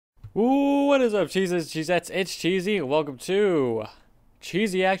Ooh, what is up, Cheeses, Cheesettes? It's Cheesy, and welcome to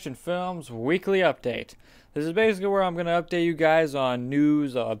Cheesy Action Films Weekly Update. This is basically where I'm going to update you guys on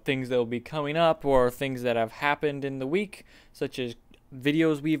news, things that will be coming up, or things that have happened in the week, such as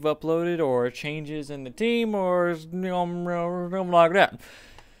videos we've uploaded, or changes in the team, or something like that.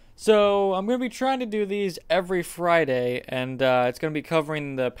 So, I'm going to be trying to do these every Friday, and it's going to be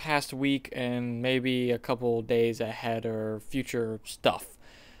covering the past week and maybe a couple days ahead or future stuff.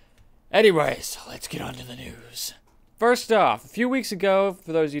 Anyways, let's get on to the news. First off, a few weeks ago,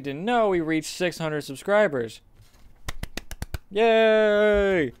 for those of you who didn't know, we reached 600 subscribers.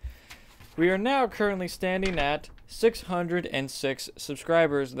 Yay! We are now currently standing at 606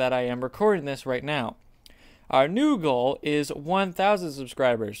 subscribers that I am recording this right now. Our new goal is 1,000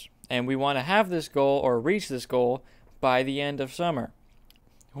 subscribers, and we want to have this goal or reach this goal by the end of summer.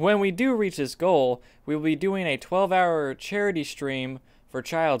 When we do reach this goal, we will be doing a 12-hour charity stream for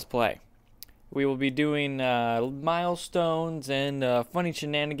Child's Play. We will be doing milestones and funny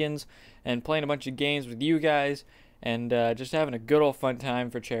shenanigans and playing a bunch of games with you guys and just having a good old fun time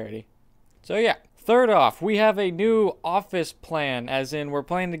for charity. So yeah. Third off, we have a new office plan, as in we're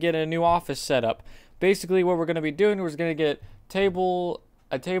planning to get a new office set up. Basically what we're going to be doing is going to get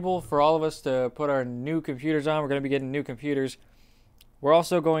a table for all of us to put our new computers on. We're going to be getting new computers. We're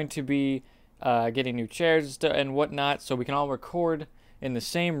also going to be getting new chairs and whatnot so we can all record in the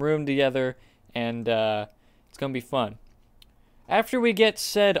same room together, and it's going to be fun. After we get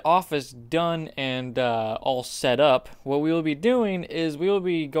said office done and all set up, what we will be doing is we will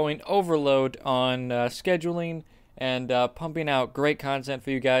be going overload on scheduling and pumping out great content for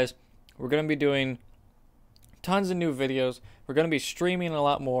you guys. We're going to be doing tons of new videos. We're going to be streaming a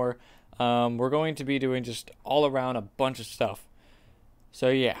lot more. We're going to be doing just all around a bunch of stuff. So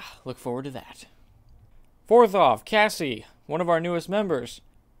yeah, look forward to that. Fourth off, Cassie, one of our newest members,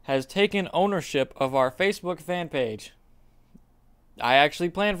 has taken ownership of our Facebook fan page. I actually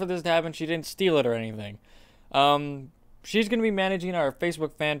planned for this to happen. She didn't steal it or anything. She's going to be managing our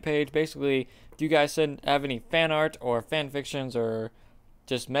Facebook fan page. Basically, if you guys have any fan art or fan fictions or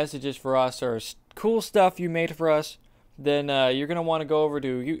just messages for us or cool stuff you made for us, then you're going to want to go over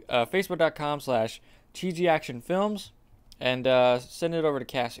to facebook.com/cheesyactionfilms and send it over to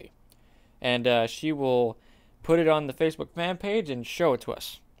Cassie. And she will put it on the Facebook fan page and show it to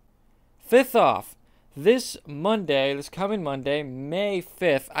us. Fifth off, this coming Monday, May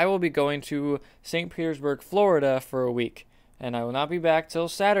 5th, I will be going to St. Petersburg, Florida for a week. And I will not be back till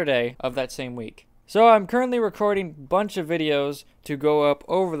Saturday of that same week. So I'm currently recording a bunch of videos to go up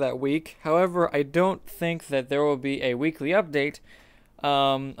over that week. However, I don't think that there will be a weekly update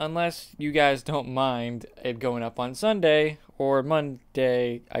unless you guys don't mind it going up on Sunday or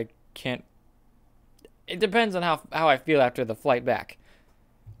Monday. I can't. It depends on how I feel after the flight back.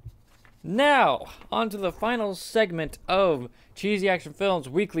 Now, on to the final segment of Cheesy Action Films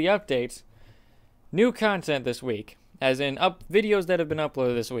Weekly Updates. New content this week, as in videos that have been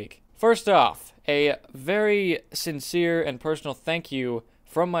uploaded this week. First off, a very sincere and personal thank you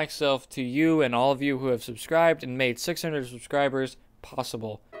from myself to you and all of you who have subscribed and made 600 subscribers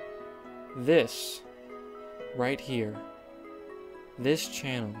possible. This, right here, this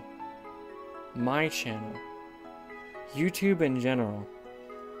channel, my channel, YouTube in general,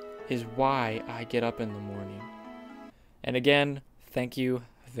 is why I get up in the morning. And again, thank you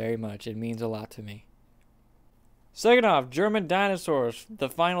very much. It means a lot to me. Second off, German Dinosaurs. The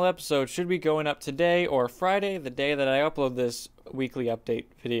final episode should be going up today or Friday, the day that I upload this weekly update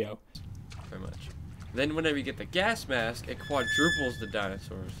video. Very much. Then whenever you get the gas mask, it quadruples the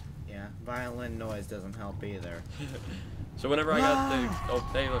dinosaurs. Yeah, violin noise doesn't help either. So whenever I got the... Oh,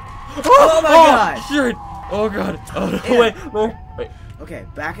 they look... Oh my god! Shit! Oh god! Oh no, Yeah. wait, no, wait. Okay,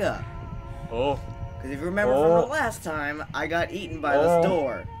 back up. Oh. Because if you remember from the last time, I got eaten by this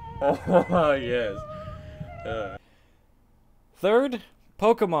door. Oh, yes. Third,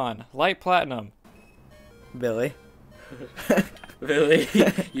 Pokemon Light Platinum. Billy. Really?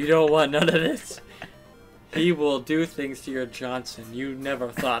 You don't want none of this? He will do things to your Johnson you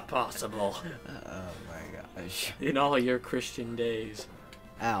never thought possible. Oh my gosh. In all your Christian days.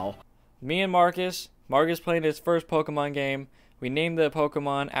 Ow. Me and Marcus playing his first Pokemon game. We named the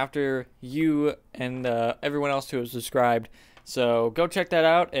Pokemon after you and everyone else who has subscribed. So go check that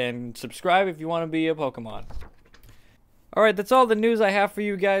out and subscribe if you want to be a Pokemon. Alright, that's all the news I have for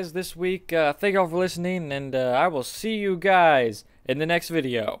you guys this week. Thank you all for listening, and I will see you guys in the next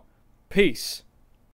video. Peace.